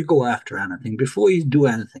 before you go after anything, before you do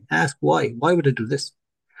anything, ask why. Why would I do this?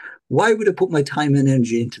 Why would I put my time and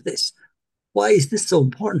energy into this? Why is this so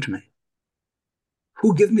important to me?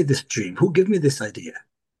 Who gave me this dream? Who gave me this idea?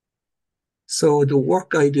 So the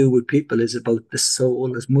work I do with people is about the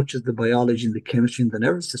soul as much as the biology and the chemistry and the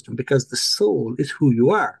nervous system, because the soul is who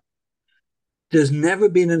you are. There's never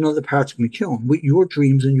been another Patrick McKeown with your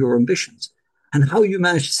dreams and your ambitions. And how you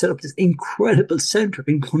managed to set up this incredible center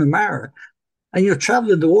in Connemara, and you're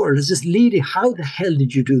traveling the world as this leader. How the hell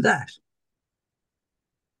did you do that?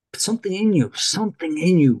 Something in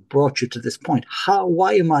you brought you to this point.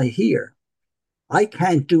 Why am I here? I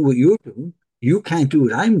can't do what you're doing. You can't do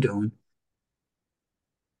what I'm doing.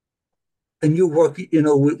 And you work,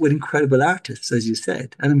 with incredible artists, as you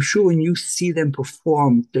said. And I'm sure when you see them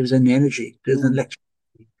perform, there's an energy, there's an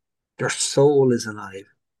electricity. Their soul is alive.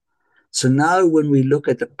 So now when we look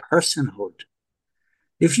at the personhood,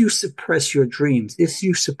 if you suppress your dreams, if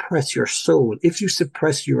you suppress your soul, if you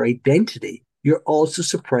suppress your identity, you're also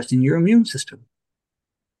suppressing your immune system.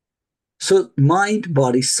 So mind,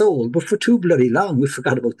 body, soul. But for too bloody long, we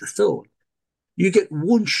forgot about the soul. You get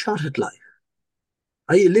one shot at life.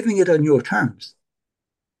 Are you living it on your terms?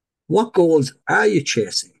 What goals are you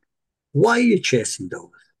chasing? Why are you chasing those?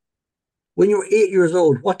 When you were 8 years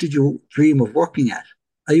old, what did you dream of working at?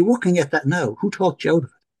 Are you working at that now? Who talked you out of it?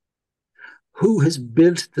 Who has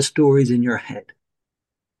built the stories in your head?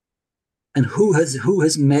 And who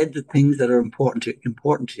has made the things that are important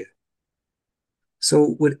to you?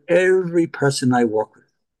 So with every person I work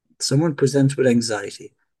with, someone presents with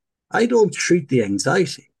anxiety, I don't treat the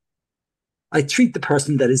anxiety. I treat the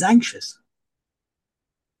person that is anxious.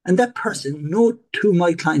 And that person, no two of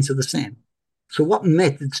my clients are the same. So what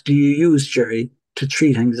methods do you use, Gerry, to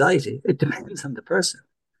treat anxiety? It depends on the person.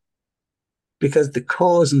 Because the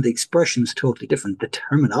cause and the expression is totally different. The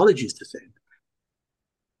terminology is the same.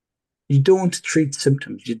 You don't treat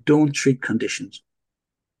symptoms. You don't treat conditions.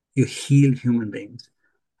 You heal human beings.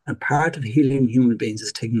 And part of healing human beings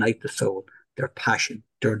is to ignite the soul, their passion,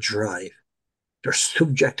 their drive, their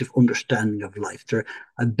subjective understanding of life, their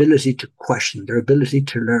ability to question, their ability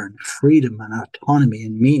to learn. Freedom and autonomy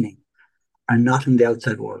and meaning are not in the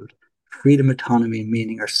outside world. Freedom, autonomy, and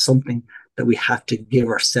meaning are something that we have to give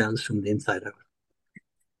ourselves from the inside out.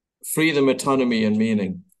 Freedom, autonomy, and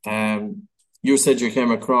meaning. You said you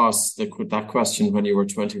came across that question when you were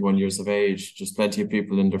 21 years of age. Just plenty of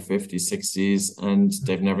people in their 50s, 60s, and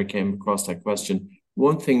they've never came across that question.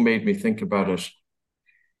 One thing made me think about it.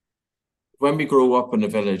 When we grew up in a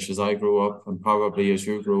village, as I grew up, and probably as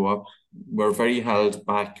you grew up, we're very held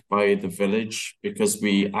back by the village because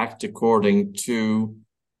we act according to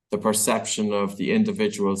the perception of the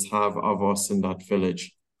individuals have of us in that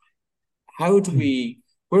village. How do we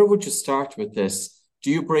Where would you start with this? Do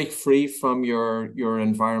you break free from your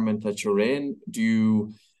environment that you're in? Do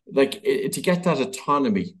you to get that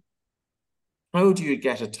autonomy? How do you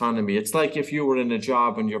get autonomy? It's like if you were in a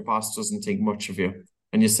job and your boss doesn't think much of you,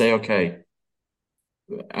 and you say, "Okay,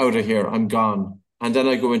 out of here, I'm gone," and then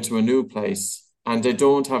I go into a new place, and they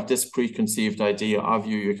don't have this preconceived idea of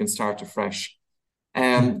you. You can start afresh.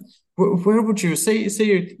 Where would you say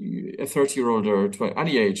a 30-year-old or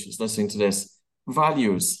any age is listening to this?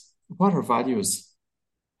 Values. What are values?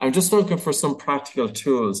 I'm just looking for some practical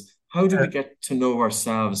tools. How do we get to know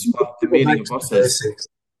ourselves, what the To go meaning back of to the us is? basics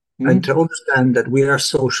Hmm? and to understand that we are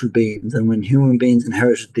social beings, and when human beings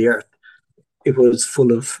inherited the earth, it was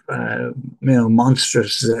full of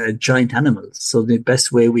monstrous giant animals. So the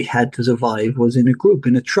best way we had to survive was in a group,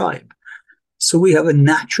 in a tribe. So we have a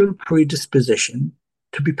natural predisposition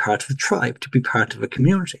to be part of a tribe, to be part of a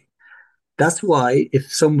community. That's why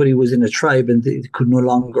if somebody was in a tribe and they could no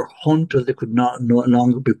longer hunt or they could no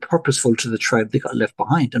longer be purposeful to the tribe, they got left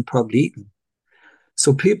behind and probably eaten.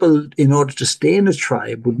 So people, in order to stay in a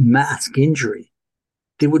tribe, would mask injury.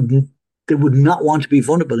 They would they would not want to be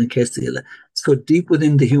vulnerable in case they. So deep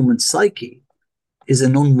within the human psyche is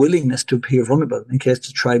an unwillingness to appear vulnerable in case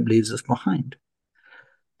the tribe leaves us behind.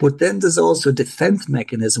 But then there's also a defense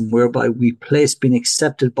mechanism whereby we place being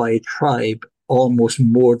accepted by a tribe almost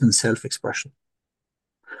more than self-expression.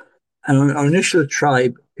 And our initial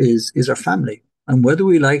tribe is our family. And whether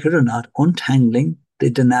we like it or not, untangling the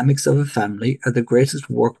dynamics of a family are the greatest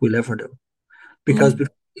work we'll ever do. Because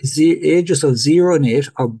between the ages of 0 and 8,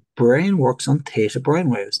 our brain works on theta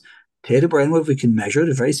brainwaves. Theta brainwave, we can measure it,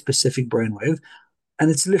 a very specific brainwave, and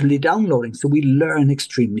it's literally downloading. So we learn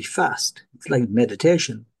extremely fast. It's like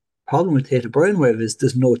meditation. Problem with theta brainwave is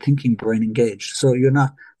there's no thinking brain engaged. So you're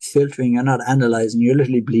not filtering, you're not analyzing, you're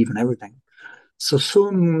literally believing everything. So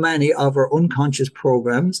many of our unconscious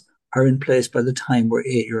programs are in place by the time we're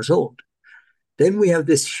 8 years old. Then we have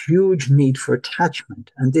this huge need for attachment,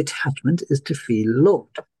 and the attachment is to feel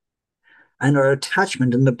loved. And our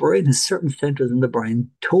attachment in the brain has certain centers in the brain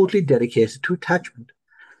totally dedicated to attachment.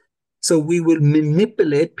 So we will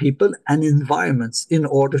manipulate people and environments in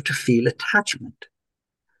order to feel attachment.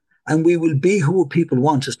 And we will be who people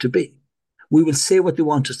want us to be. We will say what they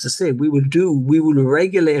want us to say. We will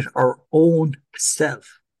regulate our own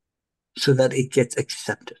self so that it gets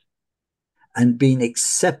accepted. And being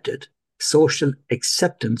accepted, social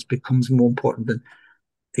acceptance becomes more important than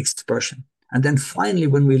expression. And then finally,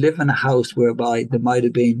 when we live in a house whereby there might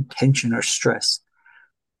have been tension or stress,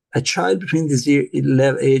 a child between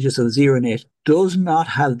the ages of 0 and 8 does not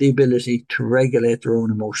have the ability to regulate their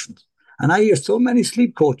own emotions. And I hear so many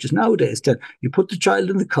sleep coaches nowadays that you put the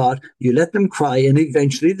child in the cot, you let them cry, and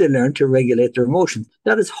eventually they learn to regulate their emotions.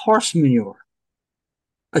 That is horse manure.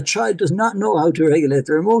 A child does not know how to regulate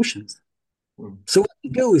their emotions. So what they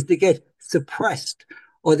do is they get suppressed,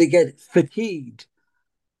 or they get fatigued,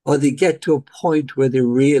 or they get to a point where they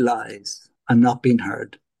realize, I'm not being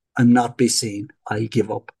heard, I'm not being seen, I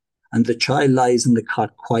give up. And the child lies in the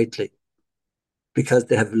cot quietly because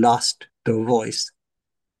they have lost their voice.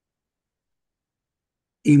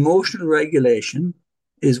 Emotional regulation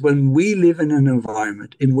is when we live in an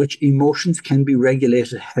environment in which emotions can be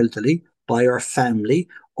regulated healthily by our family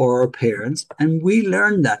or our parents. And we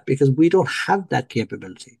learn that because we don't have that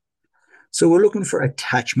capability. So we're looking for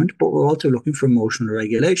attachment, but we're also looking for emotional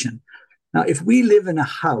regulation. Now, if we live in a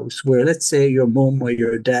house where, let's say, your mom or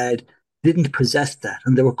your dad didn't possess that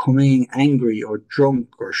and they were coming angry or drunk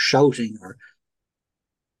or shouting,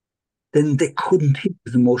 then they couldn't teach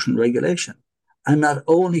emotional regulation. And not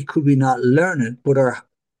only could we not learn it, but our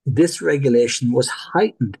dysregulation was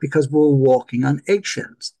heightened because we were walking on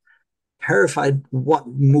eggshells, terrified what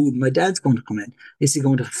mood my dad's going to come in. Is he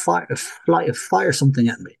going to fire something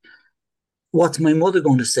at me? What's my mother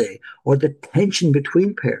going to say? Or the tension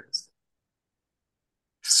between parents.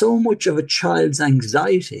 So much of a child's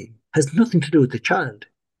anxiety has nothing to do with the child.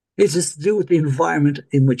 It has to do with the environment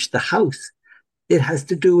in which the house. It has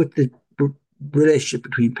to do with the relationship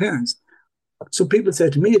between parents. So people say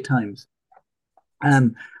to me at times,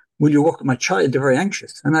 when you work with my child, they're very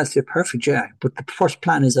anxious. And I say, perfect, yeah. But the first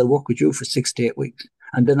plan is I'll work with you for 6 to 8 weeks.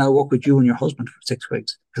 And then I'll work with you and your husband for 6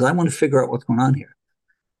 weeks. Because I want to figure out what's going on here.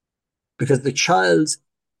 Because the child's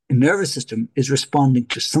nervous system is responding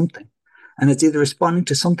to something. And it's either responding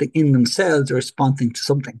to something in themselves or responding to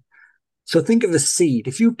something. So think of a seed.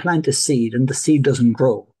 If you plant a seed and the seed doesn't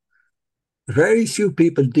grow, very few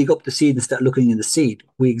people dig up the seed and start looking in the seed.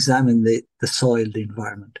 We examine the soil, the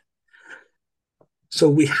environment. So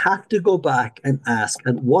we have to go back and ask,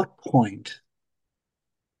 at what point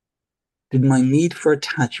Did my need for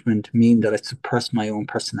attachment mean that I suppressed my own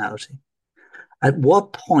personality? At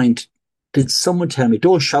what point did someone tell me,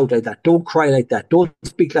 don't shout like that, don't cry like that, don't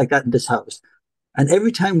speak like that in this house? And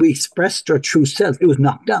every time we expressed our true self, it was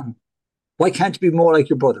knocked down. Why can't you be more like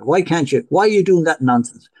your brother? Why can't you? Why are you doing that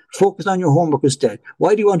nonsense? Focus on your homework instead.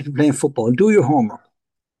 Why do you want to be playing football? Do your homework.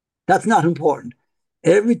 That's not important.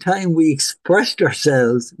 Every time we expressed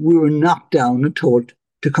ourselves, we were knocked down and told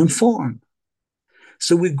to conform.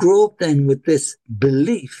 So we grow up then with this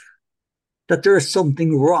belief that there is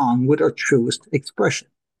something wrong with our truest expression,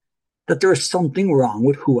 that there is something wrong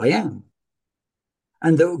with who I am.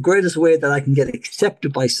 And the greatest way that I can get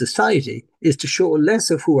accepted by society is to show less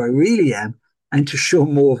of who I really am and to show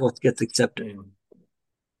more of what gets accepted.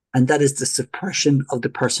 And that is the suppression of the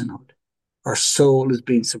personhood. Our soul is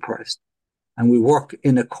being suppressed. And we work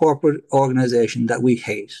in a corporate organization that we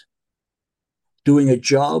hate, doing a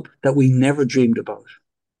job that we never dreamed about,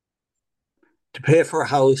 to pay for a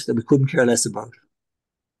house that we couldn't care less about,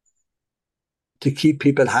 to keep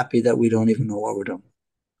people happy that we don't even know what we're doing.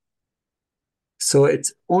 So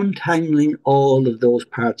it's untangling all of those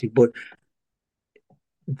parts. But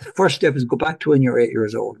the first step is go back to when you're 8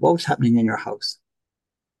 years old. What was happening in your house?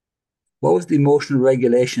 What was the emotional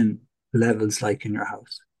regulation levels like in your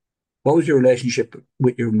house? What was your relationship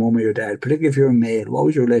with your mom or your dad? Particularly if you're a male, what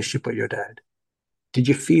was your relationship with your dad? Did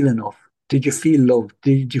you feel enough? Did you feel loved?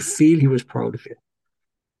 Did you feel he was proud of you?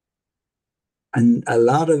 And a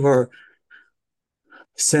lot of our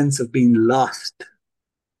sense of being lost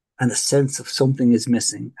and a sense of something is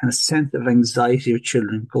missing and a sense of anxiety of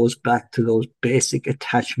children goes back to those basic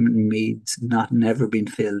attachment needs not never being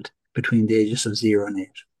filled between the ages of 0 and 8.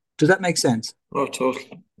 Does that make sense? Oh,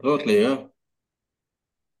 totally. Totally, yeah.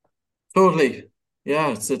 Totally. Yeah,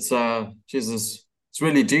 it's Jesus, it's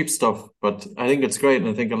really deep stuff, but I think it's great, and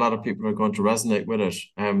I think a lot of people are going to resonate with it,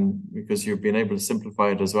 because you've been able to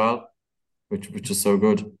simplify it as well, which is so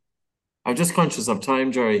good. I'm just conscious of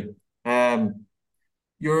time, Gerry.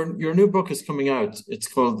 Your new book is coming out. It's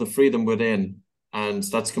called The Freedom Within, and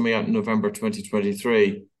that's coming out in November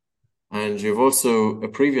 2023. And you've also a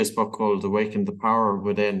previous book called Awaken the Power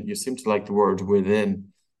Within. You seem to like the word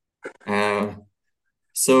within.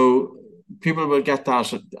 So people will get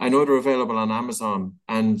that. I know they're available on Amazon.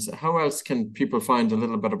 And how else can people find a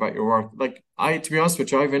little bit about your work? Like to be honest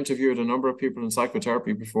with you, I've interviewed a number of people in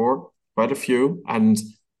psychotherapy before, quite a few, and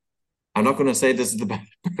I'm not going to say this is the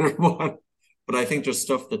better one, but I think there's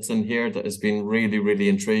stuff that's in here that has been really, really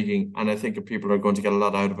intriguing, and I think that people are going to get a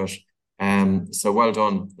lot out of it. So well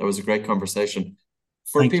done. That was a great conversation.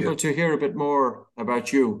 For Thank people you. to hear a bit more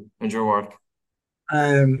about you and your work.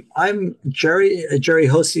 I'm Gerry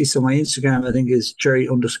Hussey. So my Instagram, I think, is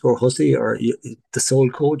Gerry_Hussey, or the soul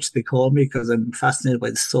coach, they call me, because I'm fascinated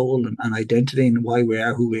by the soul and identity and why we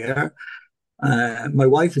are who we are. My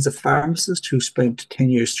wife is a pharmacist who spent 10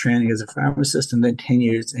 years training as a pharmacist and then 10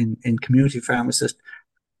 years in community pharmacist,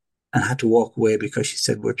 and had to walk away because she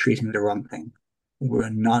said, we're treating the wrong thing. We're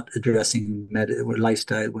not addressing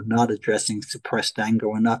lifestyle. We're not addressing suppressed anger.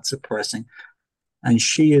 We're not suppressing. And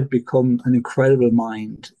she has become an incredible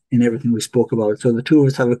mind in everything we spoke about. So the two of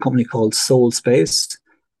us have a company called Soul Space,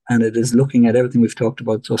 and it is looking at everything we've talked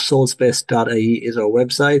about. So soulspace.ie is our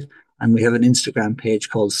website, and we have an Instagram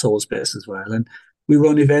page called Soul Space as well. And we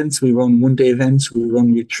run events, we run one-day events, we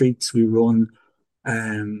run retreats, we run,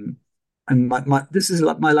 and this is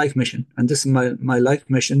my life mission. And this is my life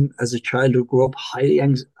mission as a child who grew up highly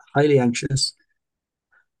anxious.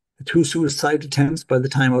 2 suicide attempts by the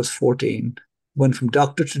time I was 14. Went from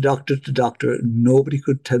doctor to doctor to doctor. Nobody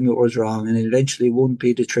could tell me what was wrong. And eventually one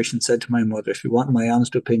pediatrician said to my mother, if you want my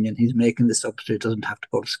honest opinion, he's making this up so he doesn't have to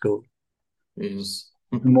go to school. Yes.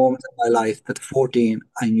 The moment in my life that 14,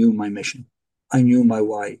 I knew my mission. I knew my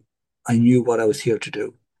why. I knew what I was here to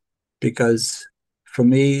do. Because for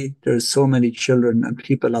me, there's so many children and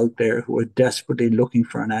people out there who are desperately looking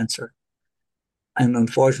for an answer. And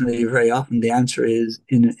unfortunately, very often the answer is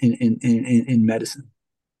in medicine.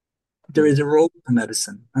 There is a role to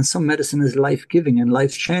medicine, and some medicine is life-giving and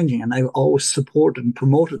life-changing, and I've always supported and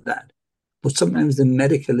promoted that. But sometimes the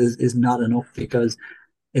medical is not enough, because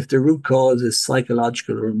if the root cause is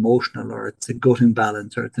psychological or emotional, or it's a gut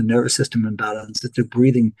imbalance, or it's a nervous system imbalance, it's a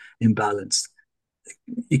breathing imbalance,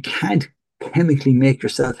 you can't chemically make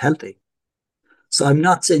yourself healthy. So I'm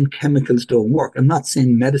not saying chemicals don't work. I'm not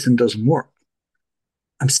saying medicine doesn't work.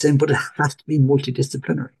 I'm saying, but it has to be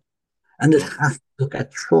multidisciplinary. And it has to look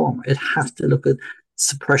at trauma. It has to look at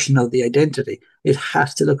suppression of the identity. It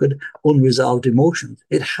has to look at unresolved emotions.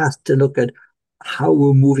 It has to look at how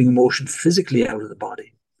we're moving emotion physically out of the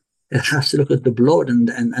body. It has to look at the blood and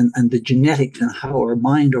the genetics and how our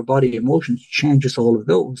mind, our body, emotions changes all of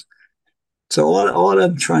those. So all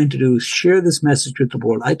I'm trying to do is share this message with the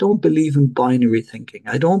world. I don't believe in binary thinking.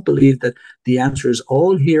 I don't believe that the answer is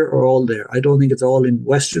all here or all there. I don't think it's all in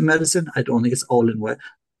Western medicine. I don't think it's all in West.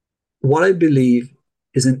 What I believe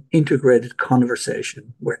is an integrated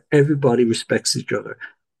conversation where everybody respects each other,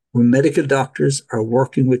 where medical doctors are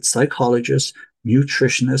working with psychologists,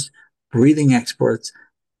 nutritionists, breathing experts,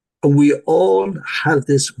 and we all have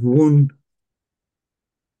this one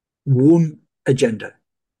agenda.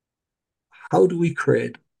 How do we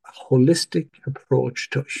create a holistic approach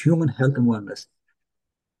to human health and wellness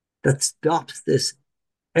that stops this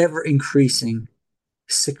ever-increasing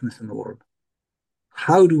sickness in the world?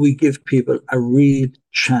 How do we give people a real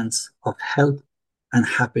chance of health and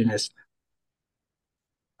happiness?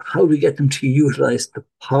 How do we get them to utilize the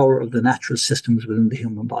power of the natural systems within the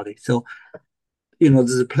human body? So,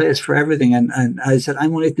 there's a place for everything. And I said,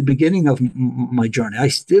 I'm only at the beginning of my journey. I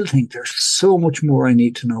still think there's so much more I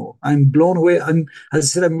need to know. I'm blown away. As I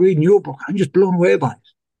said, I'm reading your book. I'm just blown away by it.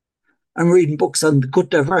 I'm reading books on the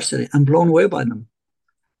gut diversity. I'm blown away by them.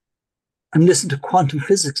 I'm listening to quantum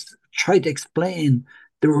physics, try to explain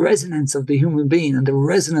the resonance of the human being and the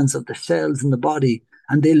resonance of the cells in the body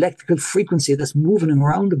and the electrical frequency that's moving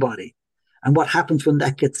around the body and what happens when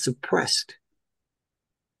that gets suppressed.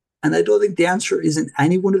 And I don't think the answer is in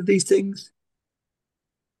any one of these things.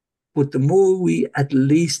 But the more we, at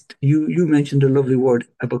least, you mentioned a lovely word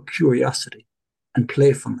about curiosity and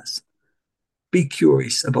playfulness. Be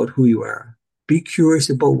curious about who you are. Be curious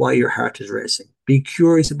about why your heart is racing. Be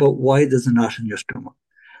curious about why there's a knot in your stomach.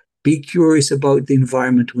 Be curious about the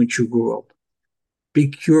environment in which you grew up. Be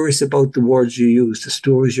curious about the words you use, the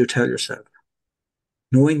stories you tell yourself.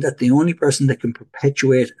 Knowing that the only person that can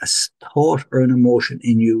perpetuate a thought or an emotion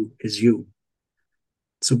in you is you.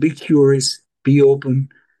 So be curious, be open,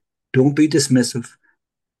 don't be dismissive,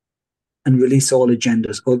 and release all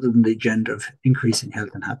agendas other than the agenda of increasing health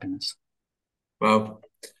and happiness. Wow.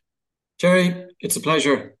 Gerry, it's a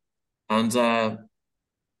pleasure. And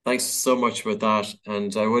thanks so much for that.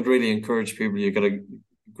 And I would really encourage people, you got a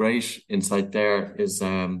great insight there, is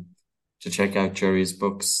to check out Gerry's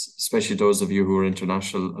books, especially those of you who are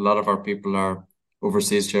international. A lot of our people are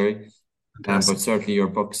overseas, Gerry, but certainly your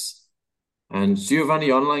books. And do you have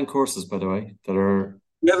any online courses, by the way, that are...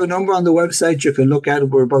 We have a number on the website you can look at.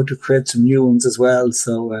 We're about to create some new ones as well.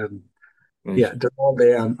 So, yeah, they're all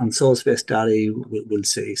there on soulspace.ie, we'll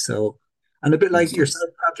see. So, and a bit like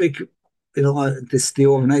yourself, Patrick, the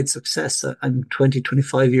overnight success. I'm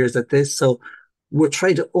 25 years at this. So we're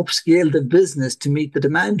trying to upscale the business to meet the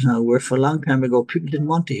demand now, where for a long time ago, people didn't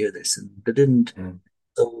want to hear this and they didn't.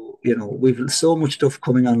 So, we've so much stuff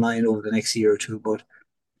coming online over the next year or two. But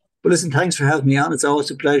listen, thanks for having me on. It's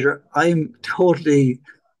always a pleasure. I'm totally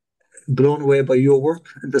blown away by your work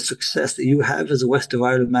and the success that you have as a West of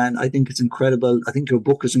Ireland man. I think it's incredible. I think your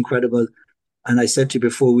book is incredible. And I said to you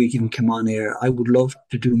before we even come on air, I would love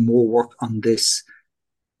to do more work on this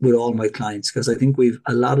with all my clients, because I think we've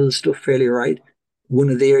a lot of the stuff fairly right. One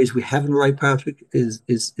of the areas we haven't right, Patrick, is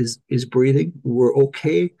breathing. We're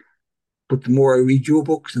okay. But the more I read your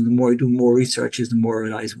books and the more I do more research, the more I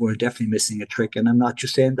realize we're definitely missing a trick. And I'm not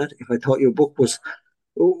just saying that. If I thought your book was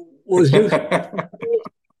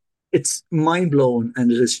it's mind blowing, and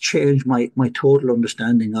it has changed my total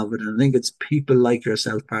understanding of it. And I think it's people like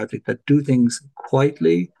yourself, Patrick, that do things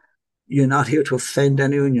quietly. You're not here to offend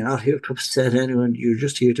anyone. You're not here to upset anyone. You're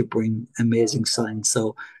just here to bring amazing science.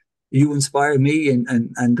 So you inspire me, and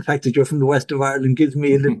the fact that you're from the West of Ireland gives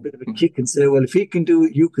me a little bit of a kick and say, well, if he can do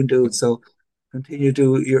it, you can do it. So continue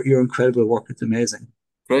to do your incredible work. It's amazing.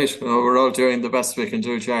 Great. Well, we're all doing the best we can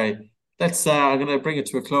do, Gerry. I'm going to bring it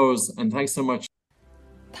to a close, and thanks so much.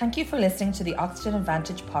 Thank you for listening to the Oxygen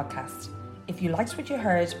Advantage podcast. If you liked what you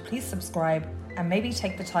heard, please subscribe and maybe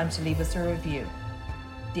take the time to leave us a review.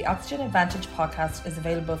 The Oxygen Advantage podcast is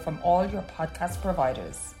available from all your podcast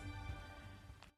providers.